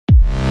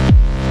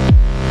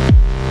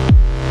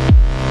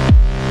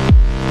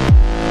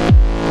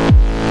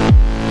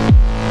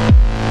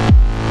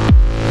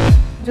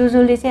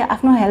जसले चाहिँ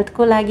आफ्नो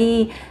हेल्थको लागि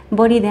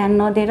बढी ध्यान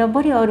नदिएर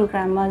बढी अरू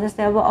काममा,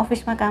 जस्तै अब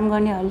अफिसमा काम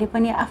गर्नेहरूले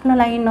पनि आफ्नो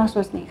लागि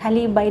नसोच्ने,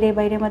 खालि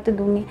बाहिर मात्रै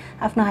घुम्ने,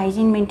 आफ्नो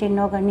हाइजिन मेन्टेन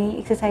नगर्ने,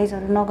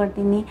 एक्सर्साइजहरू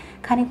नगरिदिने,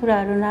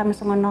 खानेकुराहरू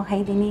राम्रोसँग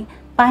नखाइदिने,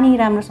 पानी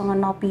राम्रोसँग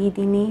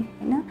नपिइदिने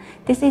हैन।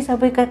 त्यसै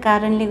सबैका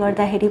कारणले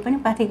गर्दाखेरि पनि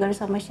पाथीघर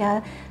समस्या,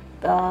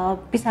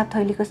 पिसाब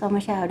थैलीको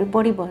समस्याहरू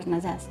बढी बढ्न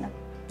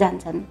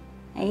जान्छन्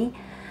है।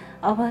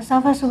 अब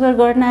सफा सुग्घर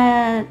गर्न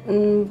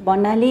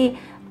भन्नाले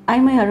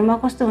आइमाईहरूमा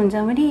कस्तो हुन्छ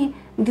भने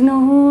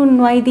दिनहुँ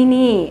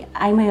नुहाइदिने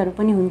आइमाईहरू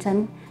पनि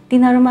हुन्छन्।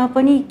 तिनीहरूमा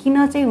पनि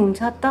किन चाहिँ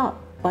हुन्छ त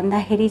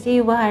भन्दाखेरि चाहिँ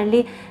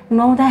उहाँहरूले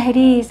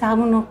नुहाउँदाखेरि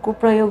साबुनको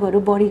प्रयोगहरू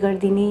बढी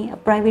गरिदिने,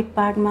 प्राइभेट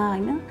पार्टमा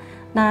हैन,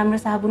 नराम्रो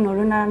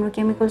साबुनहरू, नराम्रो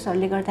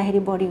केमिकल्सहरूले गर्दाखेरि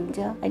बढी हुन्छ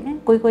हैन।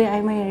 कोही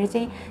आइमाईहरू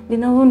चाहिँ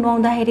दिनहुँ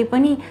नुहाउँदाखेरि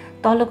पनि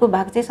तलको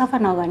भाग चाहिँ सफा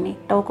नगर्ने,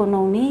 टाउको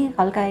नुहाउने,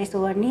 हल्का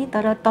यसो गर्ने,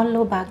 तर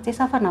तल्लो भाग चाहिँ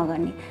सफा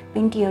नगर्ने,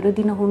 पेन्टीहरू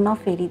दिनहुँ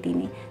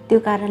नफेरिदिने। त्यो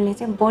कारणले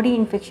चाहिँ बडी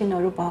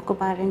इन्फेक्सनहरू भएको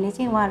कारणले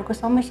चाहिँ उहाँहरूको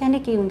समस्या नै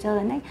के हुन्छ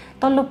भने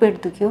तल्लो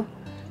पेट दुख्यो,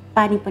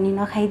 पानी पनि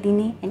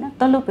नखाइदिने हैन,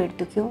 तल्लो पेट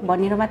दुख्यो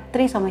भनेर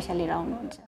मात्रै समस्या लिएर आउनुहुन्छ।